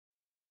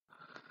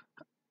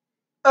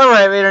All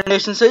right, Raider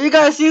Nation. So you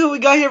guys see who we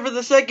got here for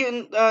the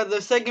second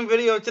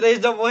video of today's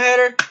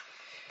doubleheader.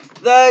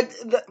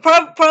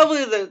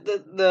 Probably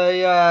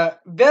the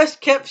best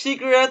kept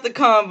secret at the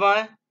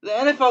combine, the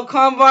NFL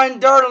Combine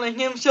darling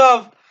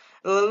himself,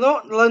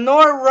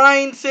 Lenore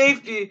Ryan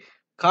safety,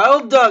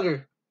 Kyle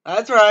Duggar.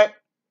 That's right,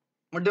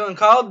 we're doing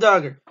Kyle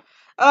Duggar.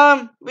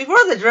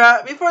 Before the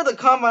draft, before the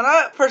combine,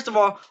 first of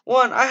all,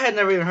 one, I had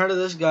never even heard of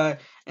this guy,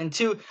 and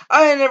two,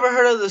 I had never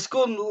heard of the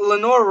school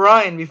Lenore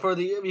Ryan before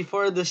the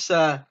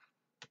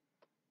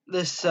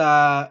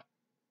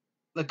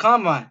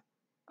combine.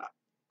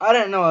 I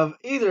didn't know of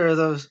either of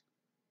those.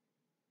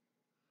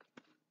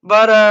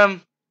 But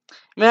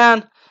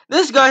man,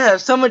 this guy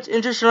has so much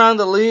interest around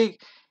the league.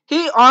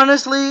 He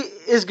honestly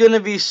is gonna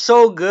be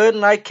so good,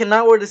 and I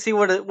cannot wait to see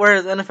where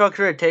his NFL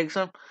career takes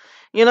him.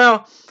 You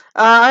know,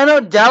 I know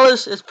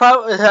Dallas has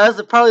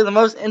probably the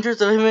most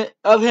interest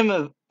of him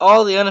of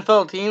all the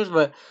NFL teams,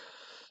 but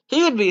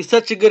he would be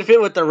such a good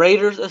fit with the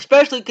Raiders,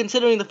 especially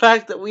considering the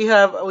fact that we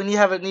have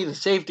a need of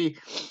safety.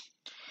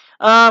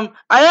 I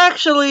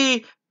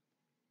actually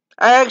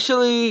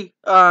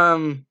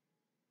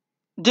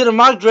did a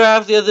mock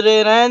draft the other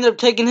day, and I ended up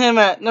taking him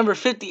at number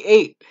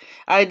 58.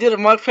 I did a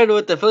mock trade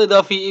with the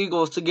Philadelphia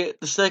Eagles to get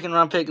the second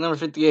round pick, number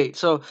 58.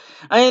 So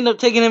I ended up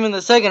taking him in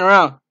the second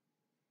round.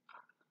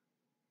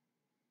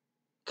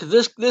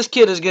 Because this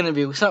kid is going to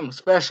be something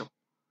special.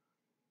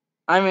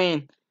 I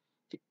mean,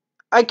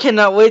 I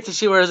cannot wait to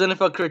see where his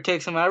NFL career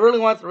takes him. I really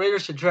want the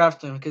Raiders to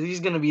draft him because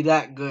he's going to be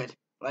that good.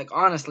 Like,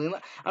 honestly.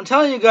 I'm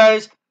telling you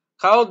guys,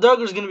 Kyle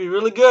Duggar is going to be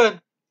really good.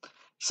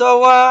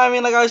 So, I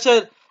mean, like I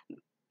said,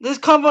 this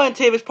combine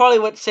tape is probably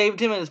what saved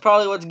him, and it's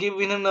probably what's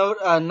giving him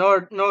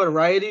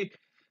notoriety.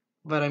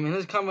 But I mean,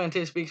 his combine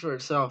tape speaks for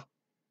itself.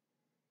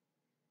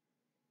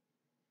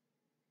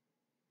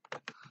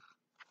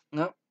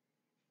 Nope.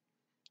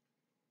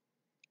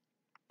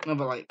 No,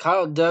 but like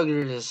Kyle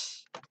Duggar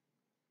is.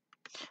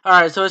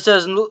 Alright, so it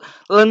says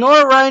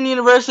Lenore Ryan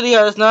University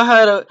has not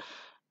had a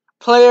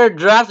player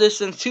drafted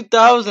since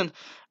 2000,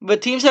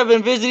 but teams have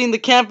been visiting the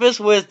campus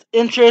with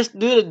interest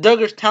due to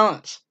Duggar's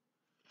talents.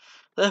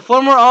 The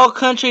former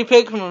all-country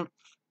pick from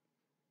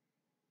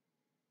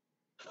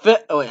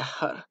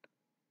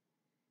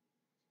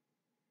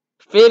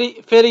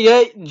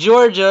Fayette,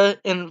 Georgia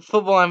in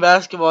football and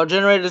basketball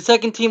generated the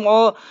second-team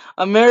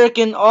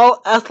All-American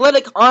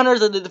All-Athletic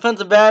honors at the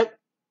defensive back.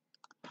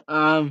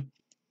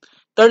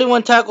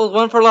 31 tackles,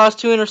 1 for loss,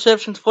 2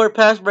 interceptions, 4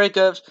 pass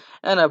breakups,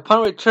 and a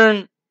punt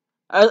return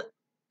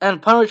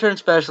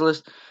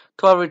specialist.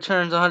 12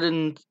 returns,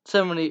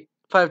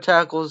 175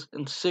 tackles,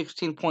 and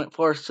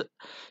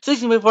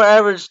 16.4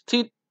 average,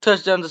 2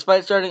 touchdowns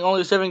despite starting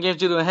only 7 games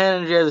due to a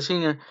hand injury as a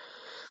senior.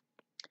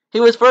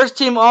 He was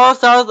first-team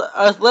All-South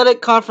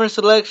Athletic Conference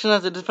selection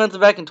as a defensive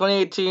back in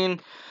 2018,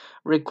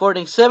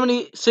 recording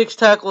 76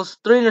 tackles,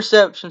 3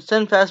 interceptions,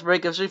 10 pass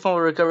breakups, 3 fumble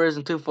recoveries,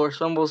 and 2 forced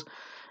fumbles.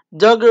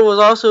 Duggar was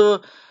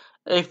also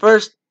a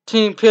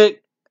first-team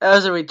pick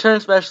as a return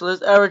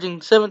specialist,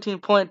 averaging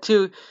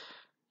 17.2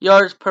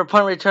 yards per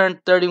punt return,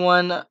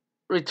 31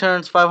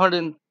 returns,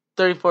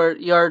 534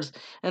 yards,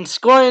 and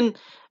scoring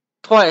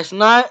twice,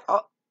 9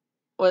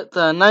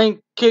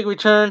 kick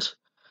returns.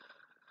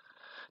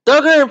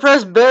 Duggar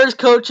impressed Bears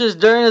coaches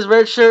during his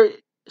redshirt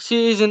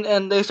season,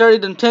 and they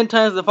started him 10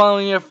 times the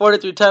following year,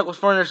 43 tackles,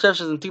 4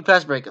 interceptions, and 2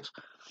 pass breakups.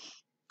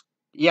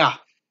 Yeah.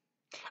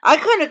 I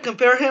kind of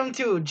compare him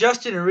to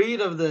Justin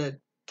Reed of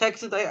the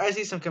Texans. I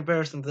see some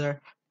comparisons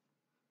there.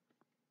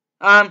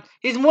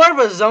 He's more of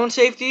a zone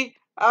safety.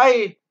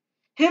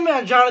 Him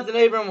and Jonathan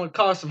Abram would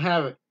cause some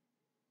havoc.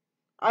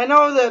 I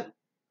know that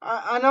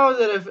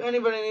if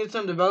anybody needs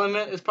some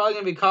development, it's probably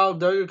gonna be Kyle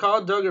Duggar.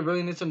 Kyle Duggar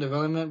really needs some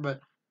development,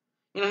 but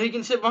he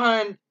can sit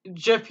behind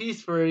Jeff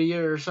Heath for a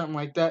year or something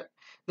like that,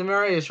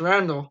 Demarius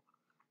Randall,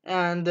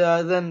 and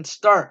then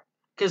start.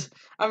 Because,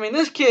 I mean,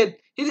 this kid,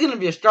 he's going to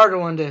be a starter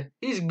one day.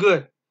 He's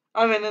good.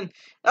 I mean, and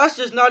that's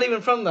just not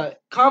even from the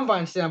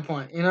combine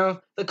standpoint,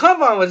 The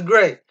combine was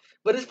great,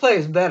 but his play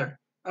is better.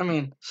 I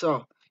mean,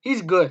 so,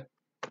 he's good.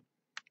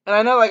 And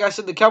I know, like I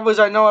said, the Cowboys,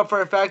 I know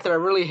for a fact that are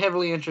really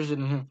heavily interested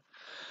in him.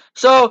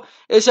 So,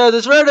 it says,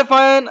 it's rare to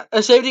find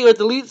a safety with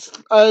elite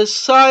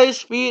size,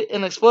 speed,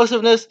 and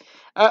explosiveness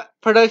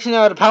production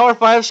at a Power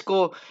 5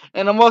 school,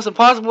 and almost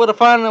impossible to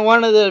find in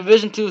one of the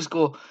Division II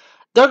school.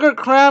 Duggar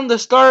crammed the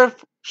star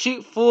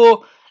sheet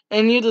full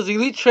and used his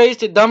elite traits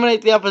to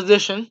dominate the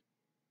opposition.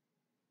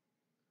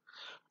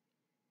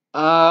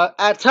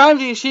 At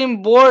times he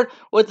seemed bored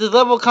with his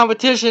level of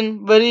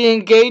competition, but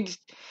his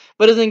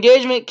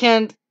engagement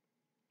can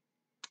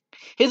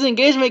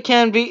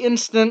be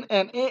instant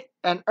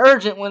and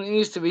urgent when it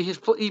needs to be.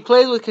 He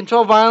plays with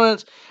controlled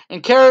violence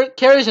and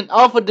carries an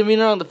alpha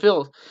demeanor on the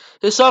field.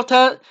 He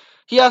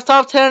has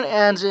soft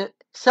hands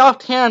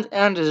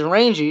and is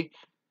rangy,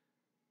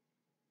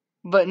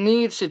 but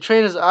needs to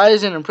train his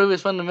eyes and improve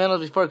his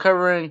fundamentals before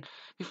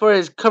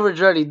his coverage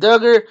ready.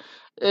 Duggar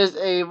is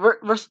a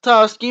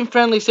versatile,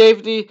 scheme-friendly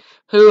safety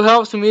who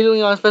helps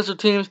immediately on special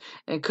teams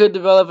and could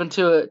develop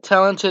into a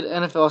talented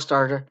NFL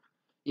starter.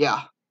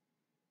 Yeah.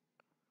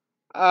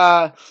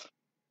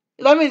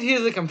 that means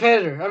he's a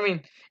competitor. I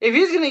mean, if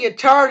he's gonna get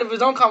tired of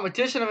his own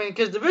competition, I mean,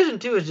 because Division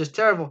II is just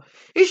terrible.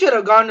 He should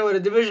have gone to a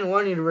Division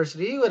I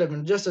university. He would have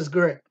been just as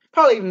great,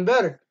 probably even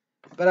better.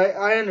 But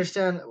I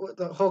understand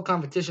the whole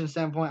competition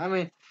standpoint. I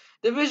mean,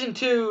 Division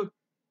II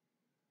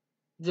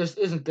just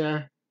isn't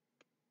there.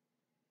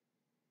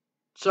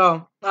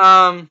 So,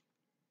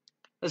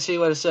 let's see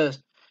what it says.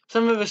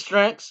 Some of his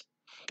strengths.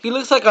 He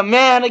looks like a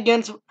man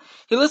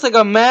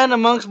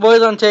amongst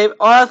boys on tape.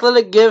 All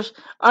athletic gifts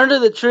under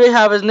the tree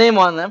have his name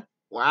on them.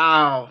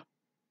 Wow.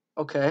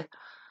 Okay.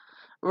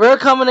 Rare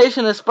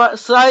combination of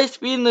size,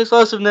 speed, and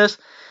explosiveness.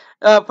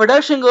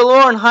 Production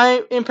galore in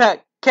high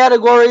impact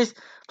categories.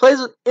 Plays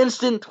with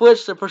instant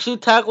twitch to pursue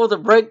tackles to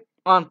break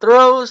on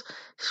throws.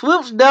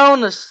 Swoops down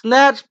to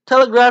snatch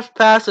telegraph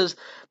passes.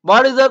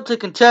 Bodies up to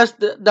contest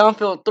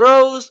downfield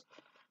throws.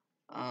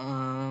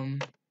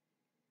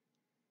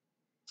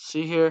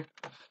 See here.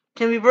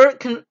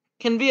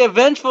 Can be a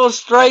vengeful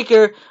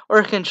striker or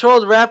a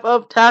controlled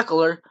wrap-up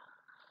tackler.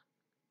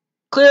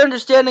 Clear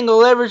understanding of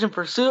leverage and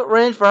pursuit,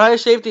 range for high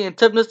safety and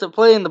toughness to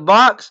play in the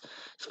box,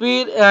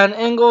 speed and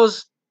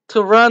angles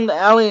to run the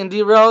alley and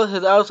derail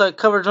his outside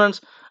coverage runs,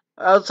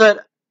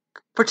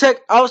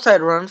 protect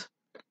outside runs.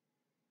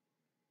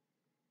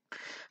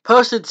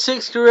 Posted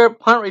 6 career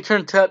punt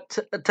return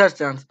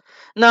touchdowns.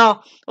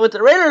 Now, with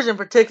the Raiders in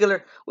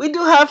particular, we do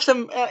have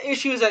some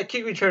issues at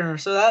kick returner,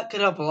 so that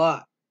could help a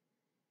lot.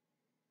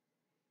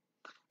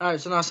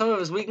 Alright, so now some of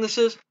his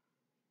weaknesses.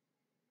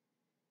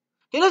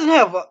 He doesn't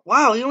have,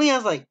 wow, he only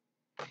has like,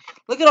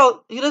 look at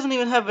all, he doesn't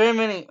even have very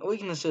many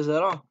weaknesses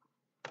at all.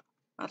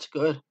 That's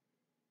good.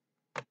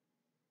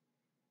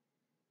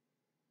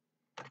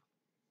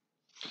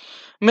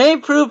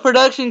 Must prove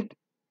production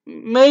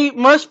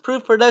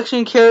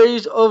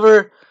carries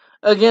over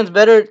against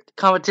better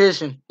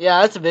competition.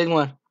 Yeah, that's a big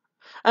one.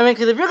 I mean,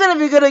 because if you're going to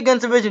be good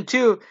against Division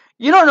II,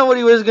 you don't know what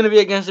he was going to be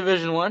against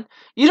Division I.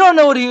 You don't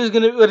know what he's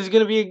going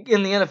to be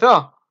in the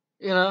NFL,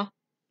 you know?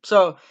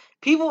 So,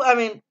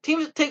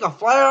 teams take a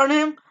flyer on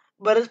him,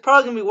 but it's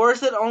probably going to be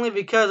worth it only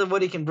because of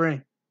what he can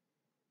bring.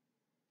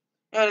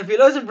 And if he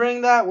doesn't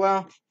bring that,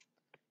 well,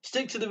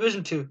 stick to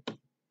Division II.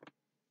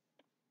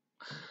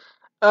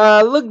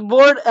 Looked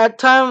bored at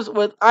times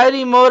with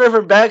ID motor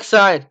for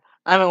backside.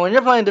 I mean, when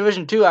you're playing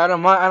Division II, I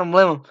don't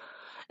blame him.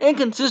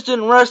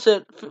 Inconsistent rush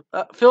that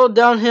filled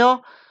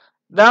downhill,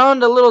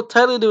 bound a little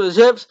tightly to his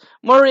hips,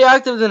 more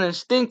reactive than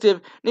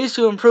instinctive, needs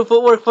to improve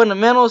footwork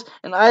fundamentals,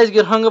 and eyes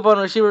get hung up on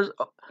receivers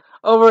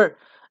over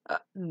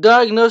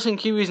diagnosing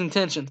QB's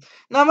intentions.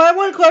 Now, my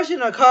one question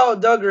to Kyle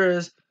Duggar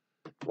is,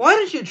 why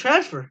didn't you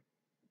transfer?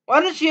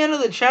 Why didn't you enter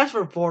the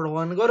transfer portal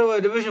and go to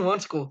a Division I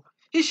school?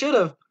 He should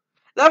have.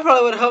 That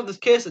probably would have helped this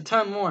case a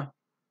ton more.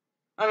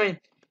 I mean,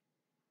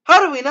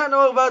 how do we not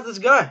know about this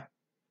guy?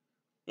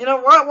 You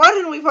know, why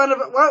didn't we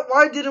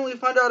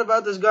find out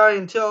about this guy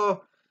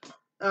until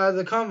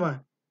the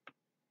combine?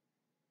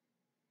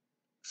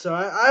 So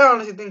I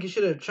honestly think he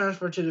should have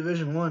transferred to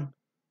Division I.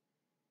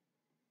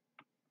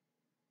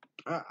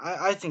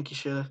 I think he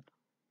should have.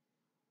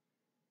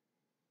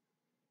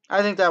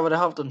 I think that would have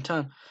helped him a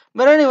ton.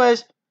 But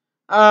anyways,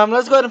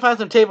 let's go ahead and find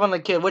some tape on the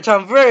kid, which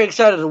I'm very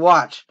excited to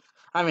watch.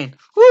 I mean,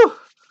 whew.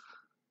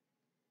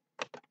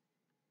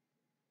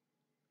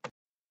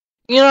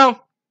 You know,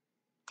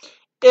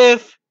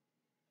 if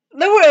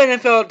there were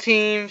NFL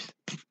teams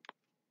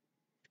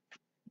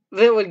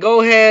that would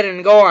go ahead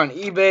and go on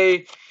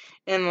eBay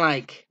and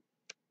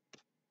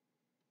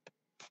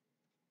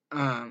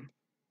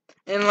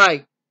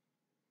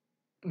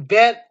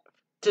bet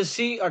to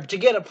see or to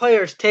get a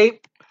player's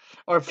tape,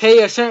 or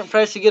pay a certain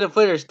price to get a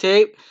player's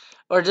tape,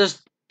 or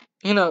just,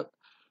 you know,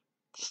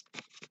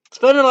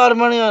 spend a lot of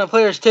money on a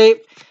player's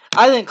tape,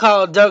 I think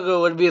Kyle Duggar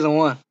would be the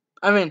one.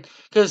 I mean,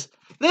 because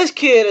this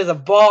kid is a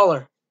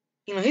baller.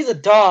 You know, he's a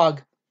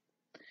dog.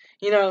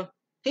 You know,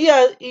 he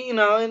has, you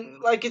know, and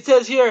like it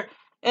says here,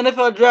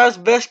 NFL draft's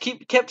best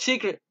kept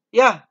secret.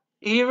 Yeah,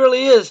 he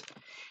really is.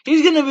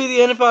 He's going to be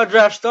the NFL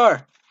draft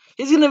star.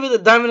 He's going to be the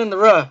diamond in the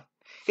rough.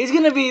 He's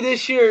going to be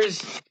this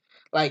year's,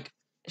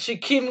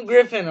 Shaquem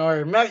Griffin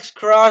or Max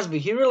Crosby.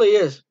 He really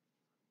is.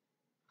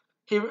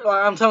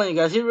 I'm telling you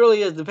guys, he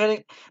really is.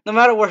 No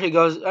matter where he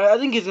goes, I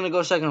think he's going to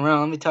go second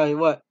round. Let me tell you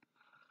what.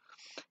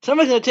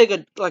 Somebody's going to take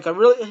him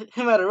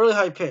at a really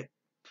high pick.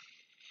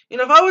 You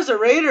know, if I was the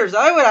Raiders,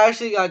 I would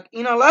actually,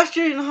 last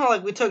year, you know how,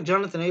 we took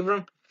Jonathan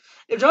Abram?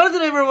 If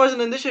Jonathan Abram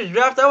wasn't in this year's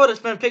draft, I would have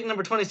spent pick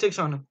number 26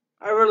 on him.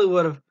 I really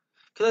would have.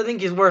 Because I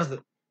think he's worth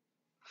it.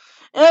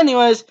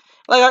 Anyways,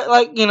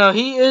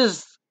 he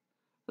is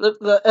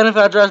the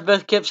NFL draft's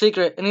best kept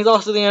secret, and he's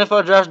also the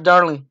NFL draft's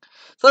darling.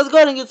 So let's go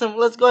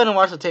ahead and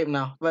watch the tape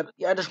now. But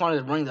yeah, I just wanted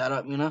to bring that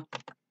up, you know.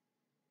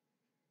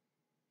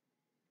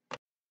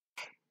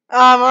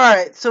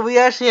 Alright, so we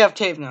actually have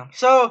tape now.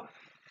 So,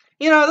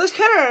 you know, this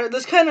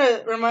kind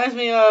of reminds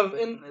me of,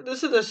 and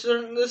this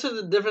is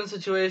a different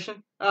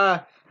situation.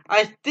 I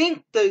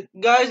think the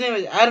guy's name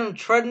is Adam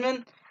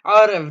Treadman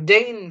out of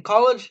Dayton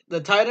College,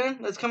 the tight end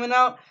that's coming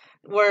out,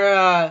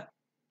 where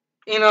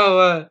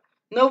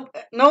No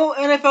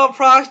NFL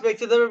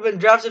prospect has ever been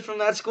drafted from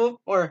that school,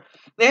 or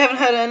they haven't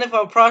had an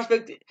NFL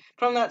prospect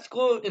from that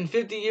school in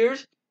 50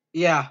 years.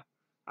 Yeah,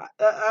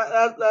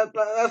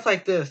 that's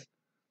like this.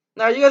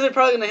 Now you guys are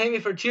probably gonna hate me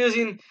for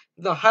choosing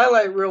the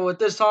highlight reel with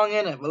this song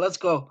in it, but let's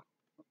go.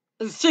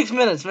 It's 6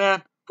 minutes,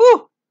 man.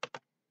 Whew.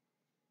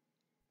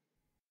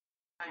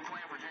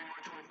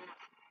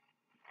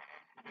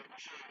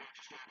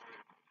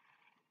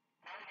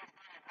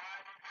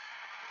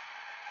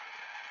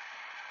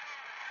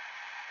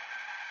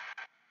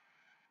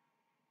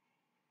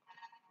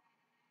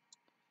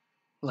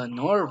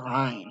 Lenore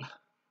Ryan.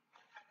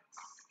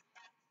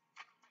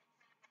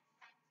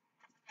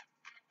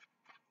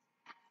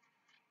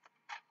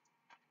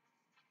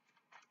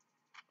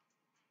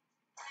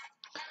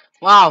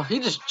 Wow, he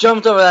just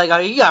jumped over that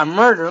guy. He got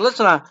murdered.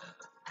 Listen to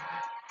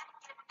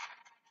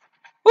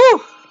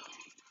woo.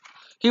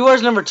 He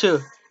wears number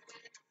 2.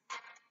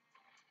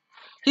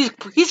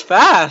 He's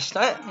fast.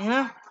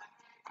 Here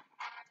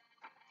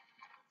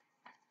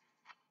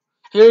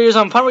he is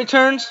on punt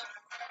returns.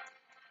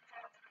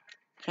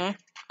 Okay,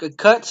 good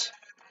cuts.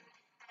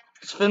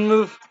 Spin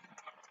move.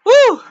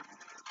 Woo!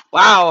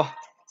 Wow.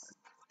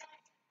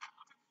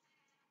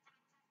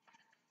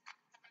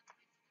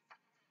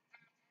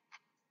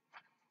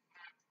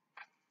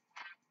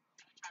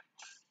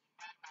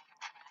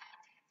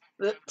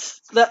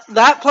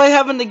 That play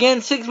happened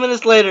again 6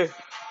 minutes later.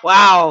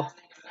 Wow.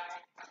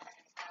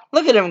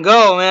 Look at him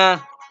go,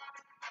 man.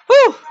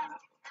 Woo!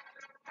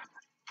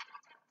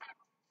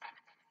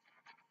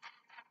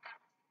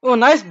 Oh,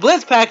 nice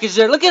blitz package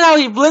there. Look at how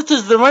he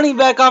blitzes the running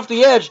back off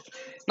the edge.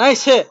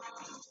 Nice hit.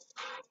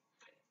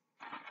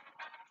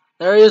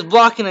 There he is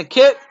blocking a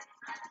kick.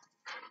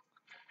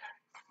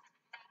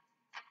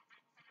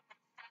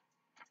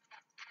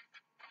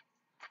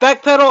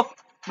 Back pedal.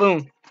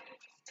 Boom.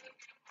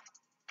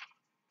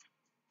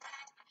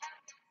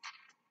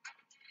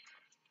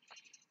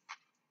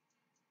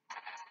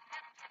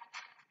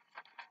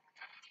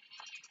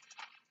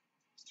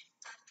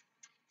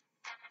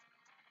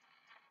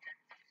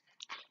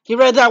 He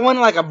read that one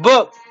like a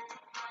book.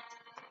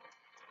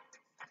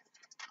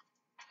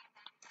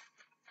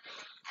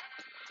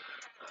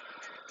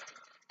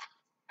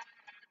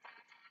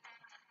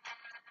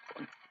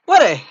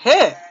 What a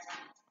hit.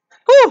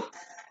 Woo!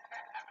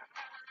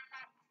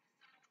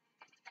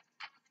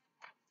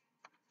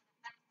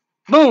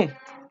 Boom.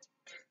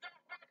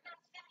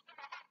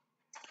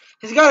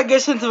 He's got a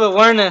good sense of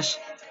awareness.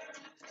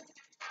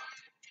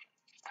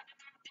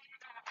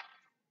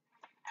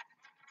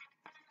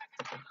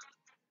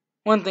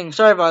 One thing,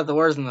 sorry about the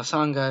words in the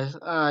song, guys.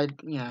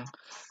 Yeah.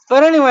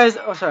 But anyways,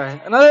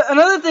 sorry.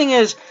 Another thing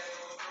is,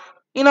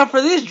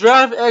 for these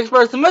draft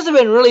experts, it must have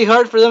been really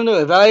hard for them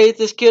to evaluate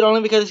this kid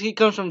only because he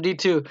comes from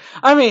D2.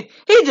 I mean,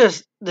 he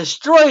just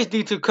destroys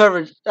D2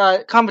 coverage,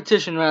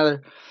 competition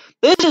rather.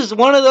 This is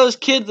one of those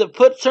kids that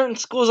put certain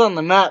schools on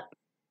the map.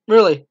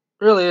 Really,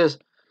 really is.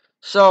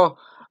 So,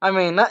 I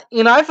mean,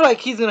 I feel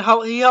like he's gonna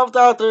help. He helped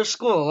out their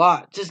school a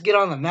lot, just get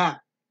on the map.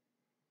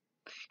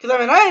 Because I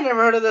mean, I ain't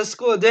never heard of this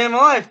school a day in my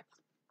life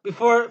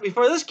before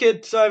this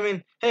kid. So I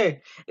mean,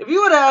 hey, if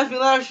you would have asked me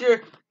last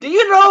year, do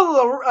you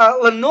know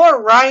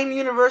Lenore Ryan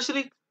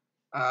University?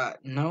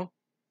 No.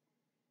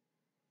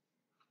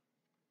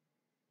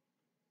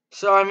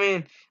 So I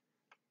mean,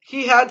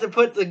 he had to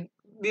put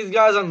these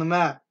guys on the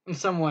map in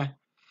some way.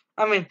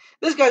 I mean,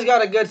 this guy's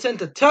got a good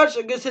sense of touch,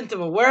 a good sense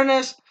of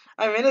awareness.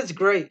 I mean, it's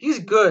great. He's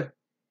good.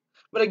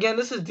 But again,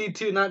 this is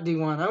D2, not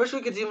D1. I wish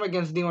we could see him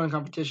against D1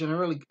 competition.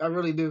 I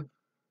really do.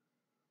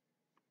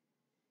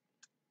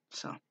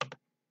 So.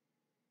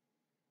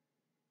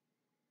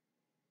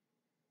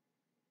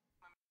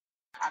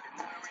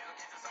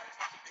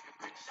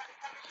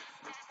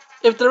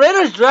 If the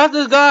Raiders draft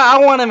this guy,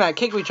 I want him at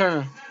kick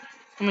returner.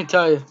 Let me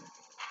tell you.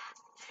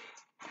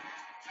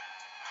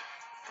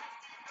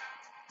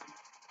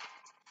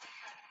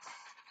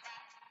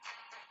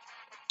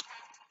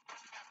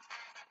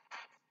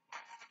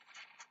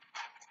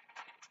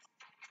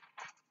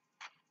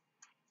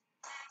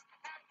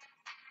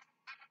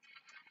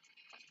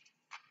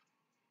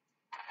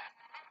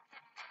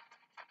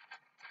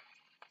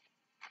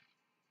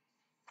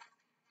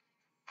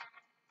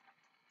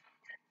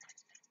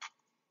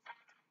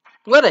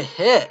 What a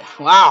hit.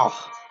 Wow.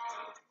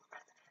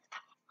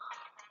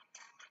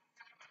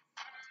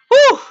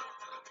 Woo!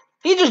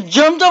 He just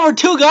jumped over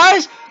 2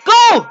 guys.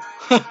 Go!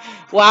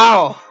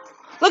 Wow.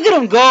 Look at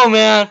him go,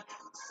 man.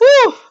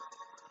 Woo!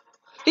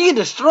 He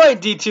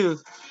destroyed D2.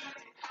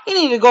 He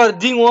need to go to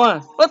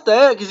D1. What the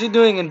heck is he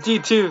doing in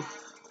D2?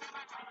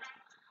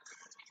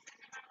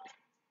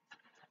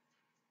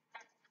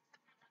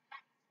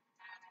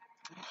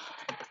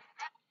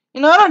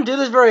 I don't do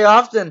this very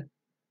often,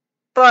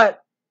 but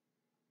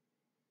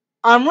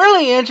I'm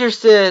really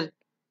interested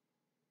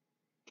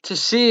to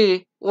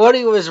see what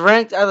he was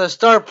ranked as a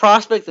star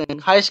prospect in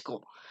high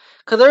school.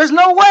 Because there's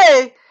no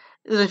way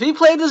that if he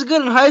played this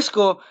good in high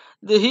school,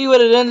 that he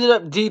would have ended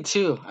up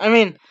D2. I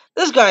mean,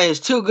 this guy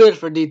is too good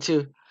for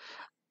D2.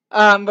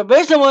 But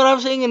based on what I'm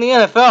seeing in the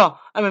NFL,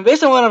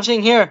 based on what I'm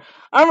seeing here,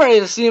 I'm ready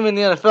to see him in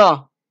the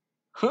NFL.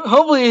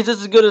 Hopefully, he's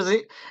just as good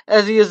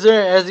as he is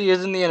there as he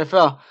is in the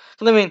NFL.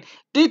 'Cause, I mean,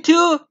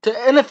 D2 to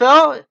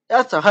NFL,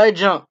 that's a high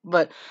jump.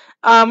 But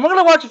we're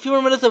gonna watch a few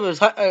more minutes of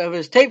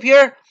his tape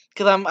here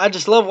because I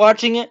just love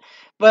watching it.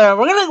 But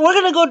we're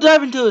gonna go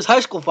dive into his high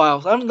school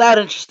files. I'm that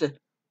interested.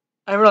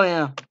 I really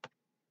am.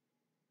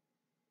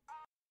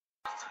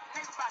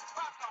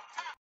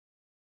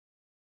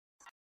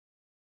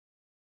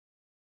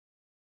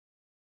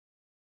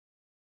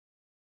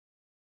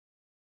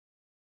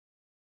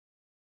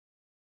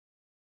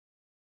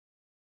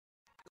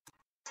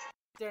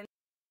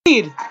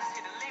 Indeed.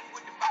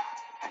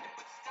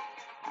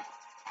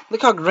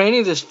 Look how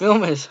grainy this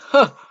film is.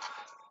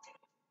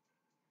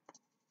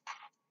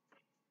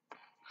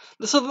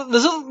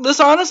 This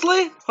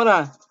honestly, hold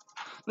on.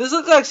 This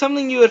looks like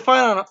something you would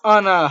find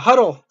on a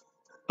huddle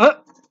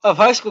of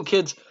high school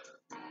kids.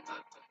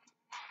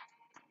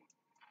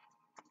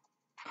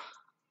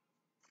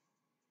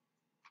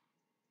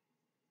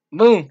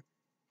 Boom.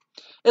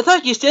 It's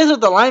like he stays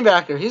with the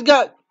linebacker. He's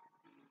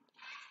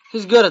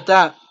good at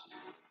that.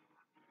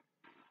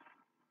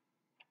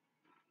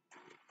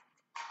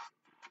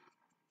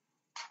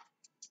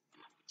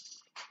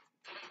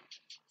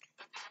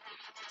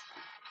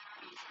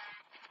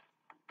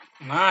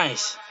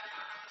 Nice.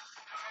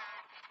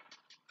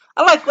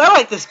 I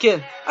like this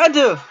kid. I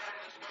do.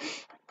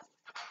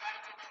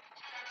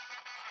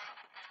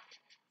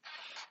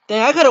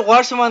 Dang, I could have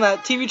watched him on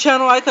that TV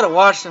channel. I could have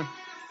watched him.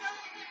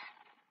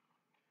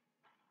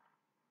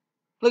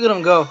 Look at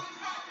him go.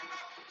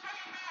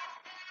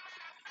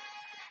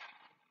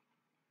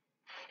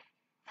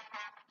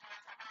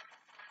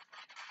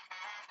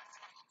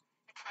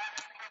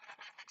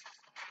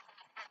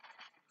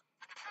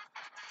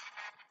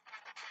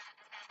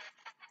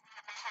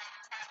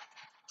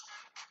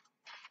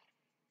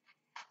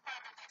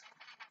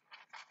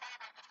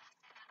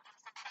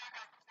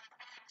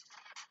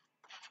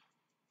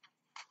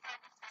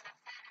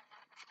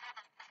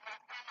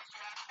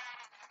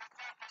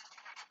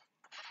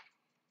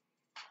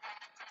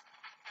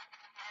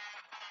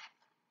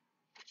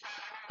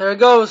 There it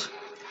goes.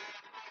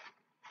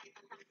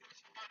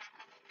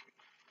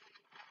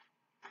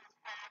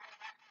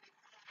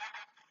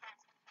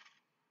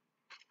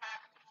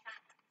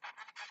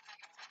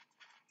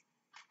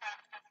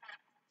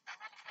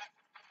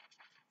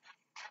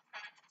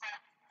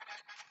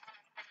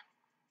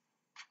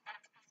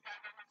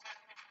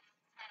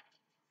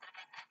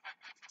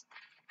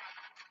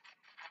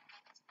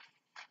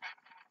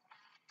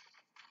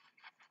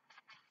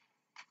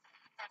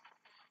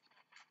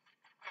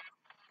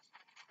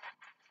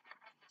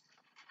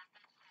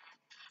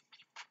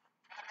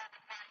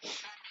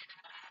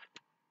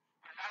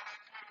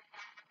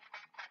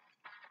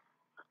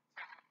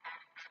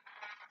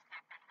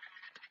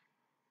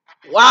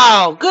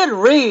 Wow, good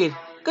read.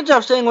 Good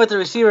job staying with the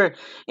receiver.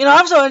 You know,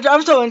 I'm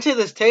so into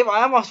this tape.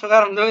 I almost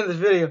forgot I'm doing this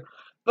video.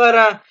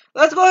 But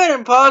let's go ahead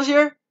and pause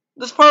here.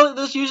 This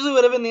usually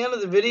would have been the end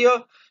of the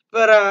video.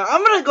 But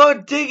I'm gonna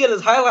go dig at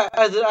his highlight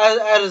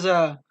at his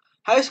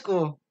high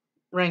school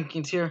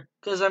rankings here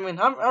because I mean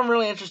I'm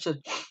really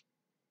interested.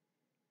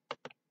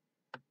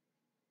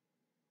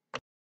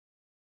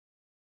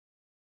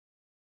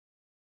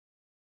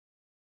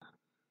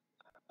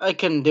 I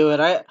couldn't do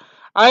it.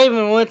 I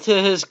even went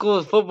to his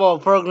school's football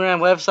program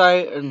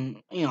website and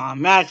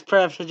on Max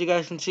Preps, as you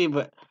guys can see,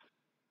 but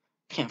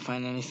can't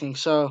find anything.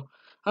 So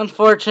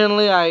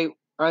unfortunately, I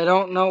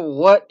don't know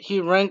what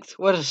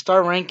his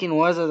star ranking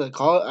was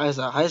as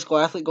a high school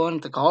athlete going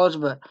into college.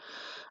 But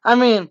I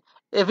mean,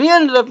 if he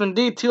ended up in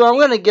D2, I'm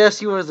gonna guess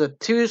he was a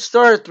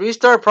 2-star,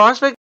 3-star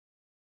prospect.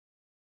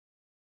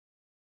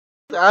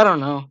 I don't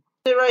know.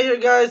 Right here,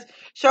 guys.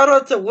 Shout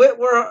out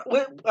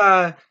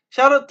to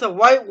shout out to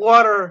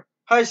Whitewater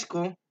High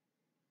School.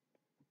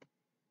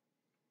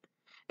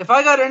 If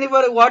I got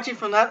anybody watching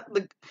from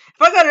if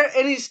I got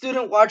any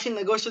student watching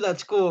that goes to that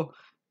school,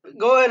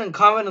 go ahead and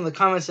comment in the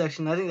comment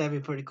section. I think that'd be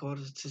pretty cool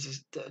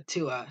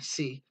to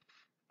see.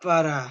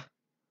 But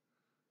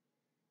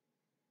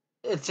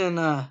it's in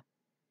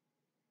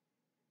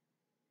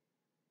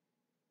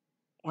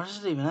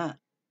where's it even at?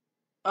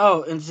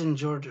 Oh, it's in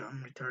Georgia.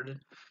 I'm retarded.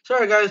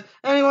 Sorry, guys.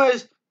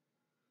 Anyways,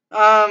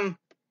 um,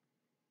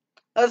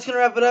 that's gonna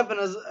wrap it up,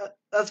 and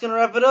that's gonna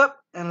wrap it up.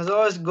 And as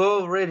always,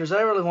 go Raiders.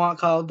 I really want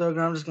Kyle Duggar.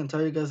 I'm just gonna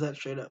tell you guys that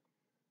straight up.